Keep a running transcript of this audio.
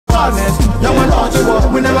honest. Young man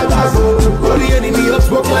Adwoa, we never got go. Go the enemy of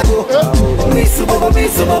smoke like go. Me sumo,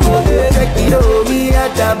 take it over me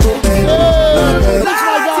at that book.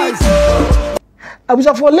 I was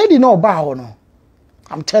for a lady no bow no.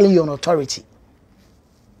 I'm telling you on authority.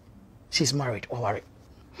 She's married or worried.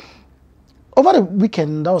 Over the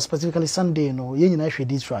weekend, that was specifically Sunday, you know, you actually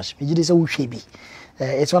did trash.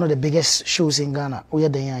 It's one of the biggest shows in Ghana.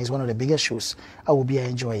 Oyadenya is one of the biggest shows. I will be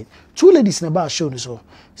enjoying. Two ladies in a bar show so.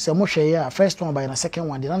 So Moshe yeah, first one by the second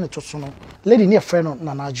one. They don't lady near friend on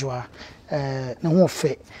Adwoa. No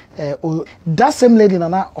fe. That same lady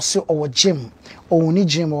nana also our gym, or any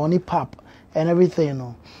gym or any pub and everything, you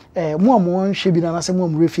know. More she be nana say more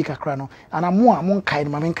refika crano. And I'm more kind.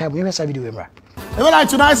 My main kind. We never saw video remember. Even like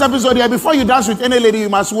tonight's episode here, before you dance with any lady, you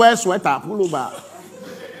must wear sweater, pullover.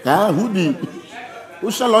 Yeah, hoodie.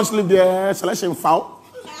 Who shall long sleeve there? Selection foul.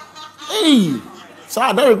 Hey,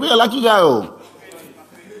 sir, Derek, we are lucky guy.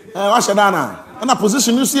 What's your dana? And a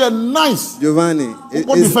position you see a nice. Giovanni,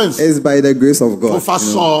 what defense? It's by the grace of God.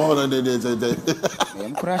 Professor.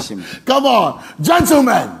 Come on,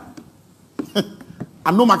 gentlemen.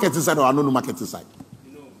 I know market inside or I know no market inside.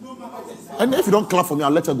 And if you don't clap for me, I'll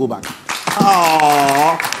let you go back.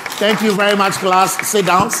 Oh, thank you very much, class. Sit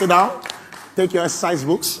down, sit down. Take your exercise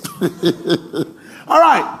books. All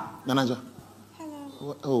right, Nanaja.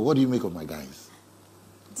 Hello. What do you make of my guys?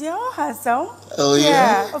 They all handsome. Oh yeah.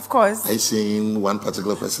 Yeah, of course. I seen one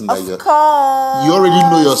particular person of that you course. You already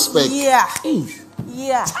know your spec. Yeah.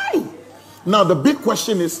 Yeah. Now the big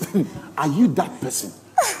question is, are you that person?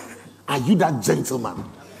 Are you that gentleman?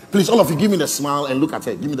 Please, all of you, give me the smile and look at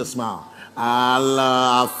her. Give me the smile. Afa.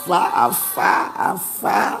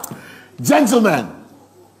 Gentlemen,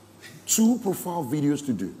 2 profile videos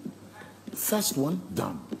to do. First one,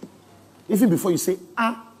 done. Even before you say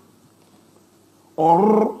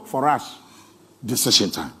or for us,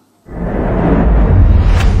 decision time.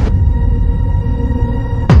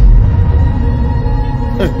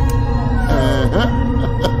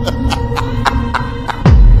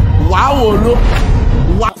 Wow, look.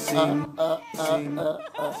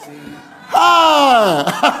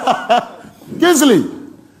 Kingsley,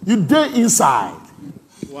 you day inside.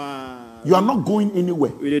 Wow. You are not going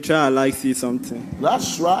anywhere. We try to see something.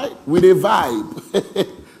 That's right. With a vibe.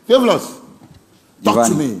 Fabulous. Talk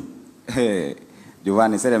to me. Hey,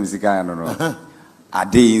 Giovanni said I'm no. I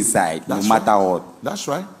day inside, no matter what. That's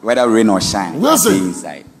right. Whether rain or shine. Wilson, I day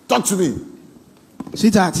inside. Talk to me.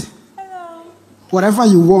 Sweetheart. Hello. Whatever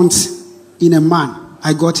you want in a man,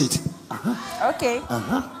 I got it. Okay.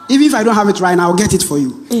 Even if I don't have it right now, I'll get it for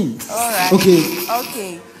you. All right.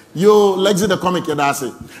 Okay. You Lexi the comic, that's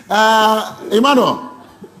it. Emmanuel.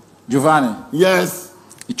 Giovanni. Yes.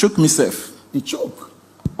 He choked me safe. He choked.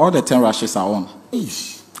 All the 10 rashes are on.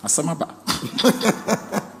 Asamaba.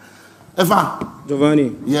 Evan.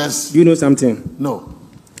 Giovanni. Yes. Do you know something? No.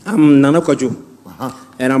 I'm Nana Kojo.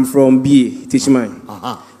 And I'm from BA, teaching mine.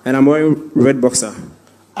 And I'm wearing red boxer.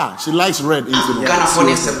 She likes red internet.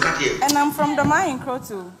 And I'm from the Mayan Crow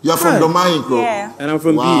too. You're from the Mayan Crow? Yeah. And I'm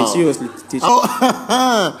from BA, seriously teaching.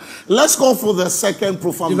 Let's go for the second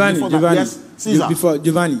profile. Giovanni. Yes, Caesar. Before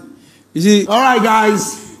Giovanni. You see? All right,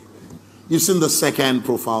 guys. You've seen the second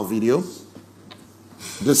profile video.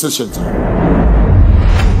 Decision time.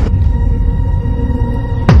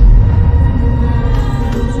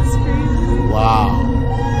 Wow.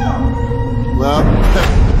 Well,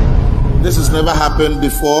 this has never happened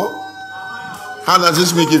before. How does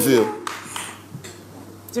this make you feel?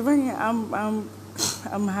 Giovanni, I'm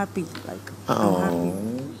happy. Like, I'm happy.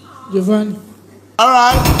 Giovanni. All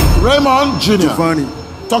right, Raymond Jr. Giovanni.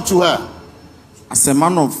 Talk to her. As a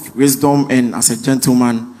man of wisdom and as a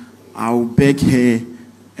gentleman, I'll beg her,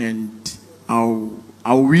 and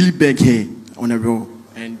I'll really beg her on a roll.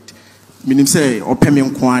 And meaning say, or pay me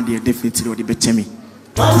on quantity, definitely or the better me.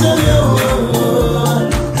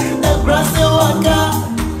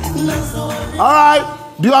 All right,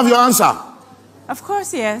 do you have your answer? Of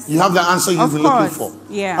course, yes. You have the answer you've been looking for.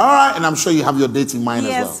 Yeah. All right, and I'm sure you have your date in mind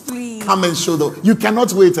as well. Yes, please. Come and show them. You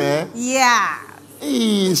cannot wait, eh? Yeah.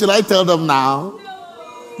 Hey, should I tell them now?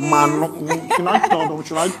 Man, can I tell them?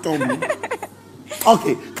 Should I tell them?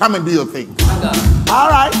 Okay, come and do your thing. All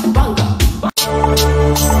right.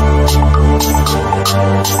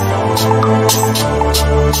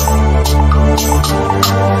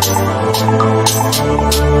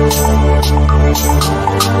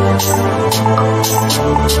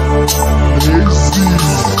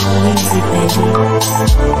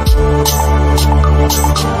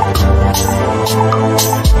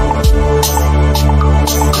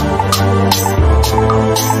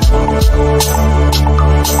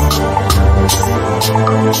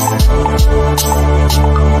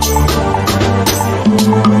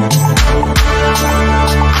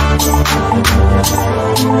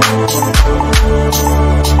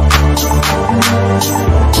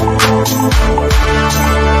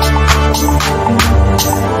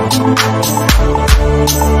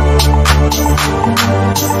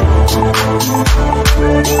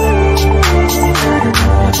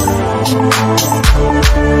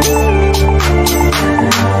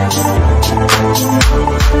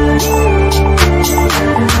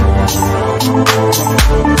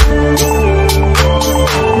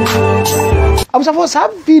 I was supposed to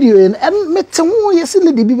have video and met someone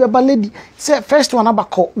yesterday. The baby lady said first one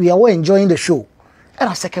about we are all enjoying the show, and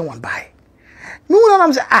a second one by. No one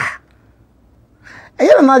I'm saying I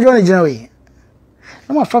don't know join the January.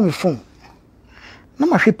 No more from my phone. No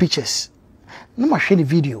more share pictures. No more share the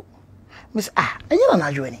video. Miss and you don't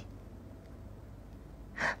know joining.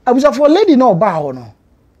 I was for a lady no bow no.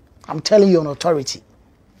 I'm telling you on authority.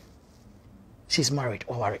 She's married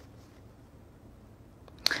or worry.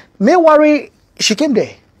 May worry. She came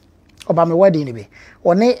there about my wedding anyway.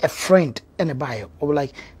 Or a friend and a buyer, or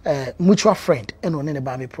like mutual friend and on any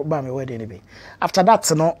by my wedding anyway. After that,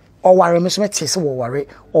 no, or worry, Miss Metis, or worry,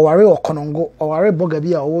 or Conongo, or worry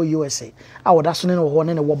Bogabia or USA. I would ask no one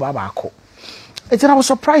in a wabako. It's I was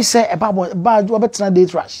surprised, say about Robert's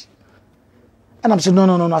date rush. And I'm saying,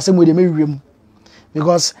 no, I said, with the room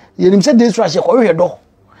because you said this rush, your door.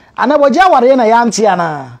 And I was Jawari and a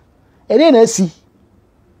Yantiana. It ain't a see.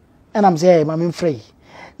 And I'm saying, I'm free.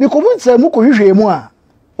 Me come say muko hwehwe mu a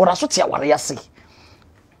ora so tia ware yase.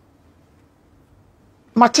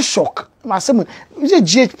 Mate shock. Ma asem is a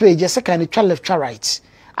GH page second twa left twa right.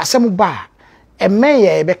 Asem ba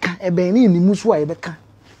emeye ebeka ebeni ni musu a ebeka.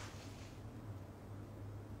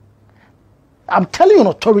 I'm telling you an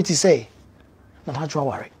authority say na hajwa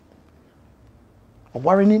worry. O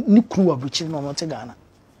worry ni kru abuchi no no te Ghana.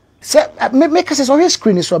 Say make us so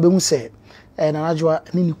screen so abemu say and Adwoa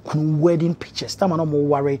ni wedding pictures. Time no more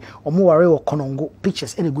worry or Konongo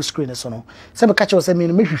pictures any good screen so no. Some catch us say me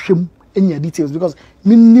hwehwem any details because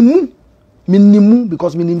minimum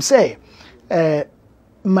because minim say as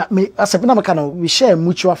a we share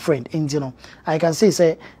mutual friend and you know I can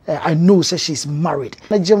say I know say she's married.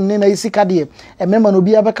 Na jam na isika de e member no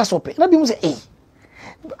bi abeka sope. Na bi mu say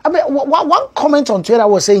one comment on Twitter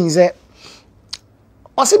was saying say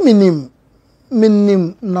ose minim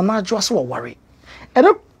Nana Adwoa so worry. And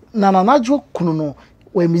Nana Adwoa kunu no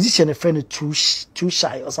we musician a friend too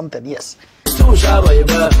shy or something. Yes. Too shy,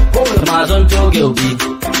 baby. Hold the mazon to guilty.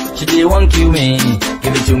 She did want you me.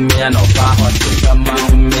 Give it to me and no hot.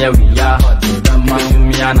 We are hot.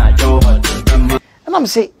 And I'm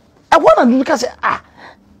saying I wanna do because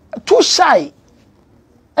too shy.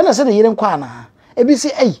 And I said the yeren kwana. Ebi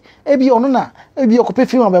say ebi ono na ebi okope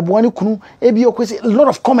film abebo ani kunu ebi okwese a lot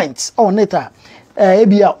of comments on it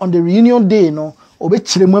ebi on the reunion day no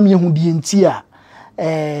obekire mam ye hu die nti a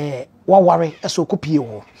wa ware eso kopie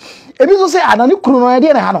ho ebi so say anani kunu no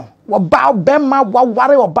de na ha no wo ba bema wa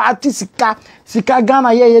ware oba ti sika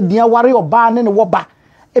Ghana ye dia ware oba ne wo ba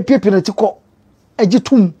epiepie na ti ko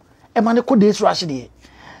agitum e ma ne ko de srash de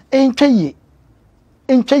entwaye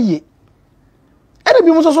and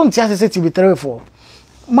be so ntia se TV3 for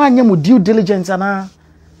manya mu due diligence ana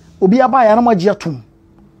obi aba ya na magia tum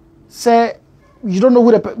say you don't know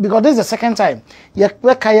who because this is the second time you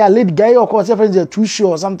kaya lady guy or cause friends too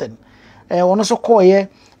sure or something ono so call ye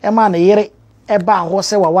e ma na yere e ba ho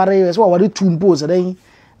se wa ware so wa ware tum pose then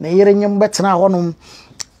na yere nyem betena ho no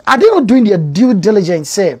are they not doing their due diligence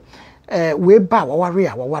say we ba wa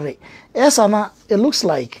ware yes ana it looks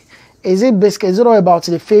like is it basically is it all about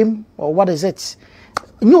the fame or what is it?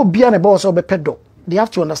 No be an about so be pedo. They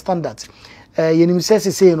have to understand that. You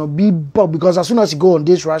say you know be because as soon as you go on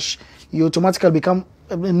this rush, you automatically become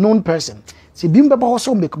a known person. See bimba ba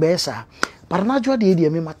also make besa. But na Adwoa de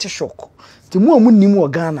me mate shock. Ti mu amu nimu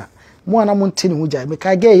Ghana. Mu ana mu ntene hu jai. Me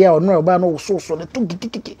ka ge ya ono oba no so le to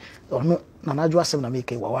kikiki. Ono na Adwoa sem na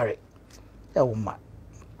make wa ware. E wo ma.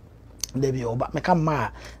 Debi oba me ka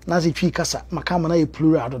ma na se twi kasa maka ma na e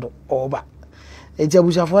plural dodo oba.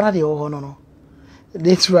 Ejabushafo na de ho no.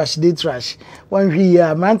 Date rush. One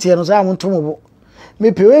year, man, no Simon Tomobo.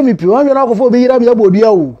 Me pay, one year off for be here,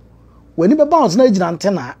 Bodia. When you bounce, no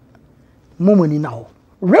antenna. Momony now.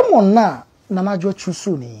 Raymond na Nana Adwoa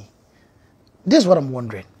Chusuni. This is what I'm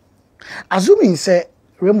wondering. Assuming, say,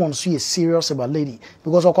 Raymond is serious about lady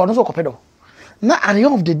because of corners of Copedo. Now, at the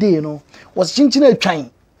end of the day, you know, was chinching a train.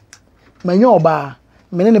 My yoba,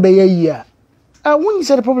 many be a year. I wouldn't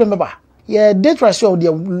say the problem about. Yeah, date rush.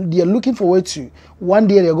 They're looking forward to one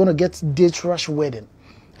day they're gonna get date rush wedding.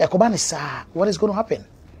 what is going to happen?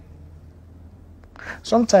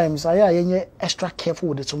 Sometimes I am extra careful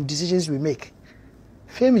with some decisions we make.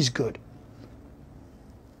 Fame is good,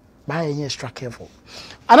 but I am extra careful.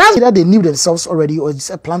 And I that they knew themselves already, or it's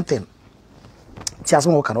a planting.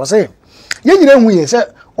 Tiasmo can was saying, "You know we say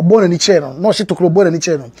born any channel, no she took born any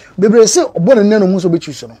channel. Baby say born any no muso be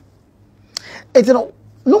choose no. It's no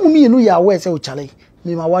me no ya aware say Charlie,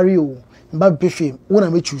 me ma worry you, but be fame. When I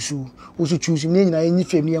me choose you, also choose me na any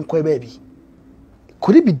fame ni enko baby.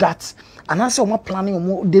 Could it be that? And I say I'm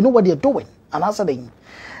planning, they know what they're doing. And I said,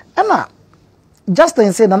 Anna, just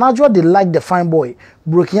then said, and Adwoa they like the fine boy.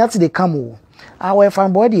 Broken out they come. I wear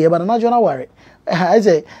fine boy there, but Adwoa not worry. I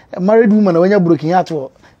say a married woman when you're broken out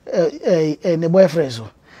a boyfriend. So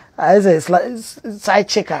I say side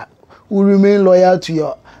checker will remain loyal to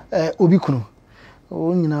your Obikuno.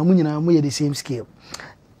 Oh, you know, the same scale.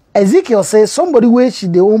 Ezekiel says somebody where she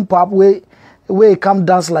the own pop where come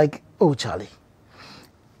dance like Charlie.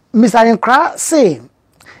 Mr. Yankra say,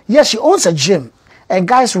 yes, she owns a gym.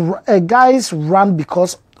 Guys run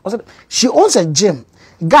because she owns a gym.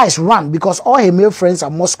 Guys run because all her male friends are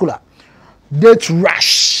muscular. Date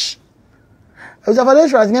rush. As a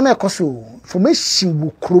financial as near me koso. For me, she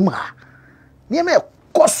will kruma. Near me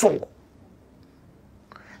koso.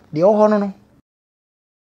 The old no.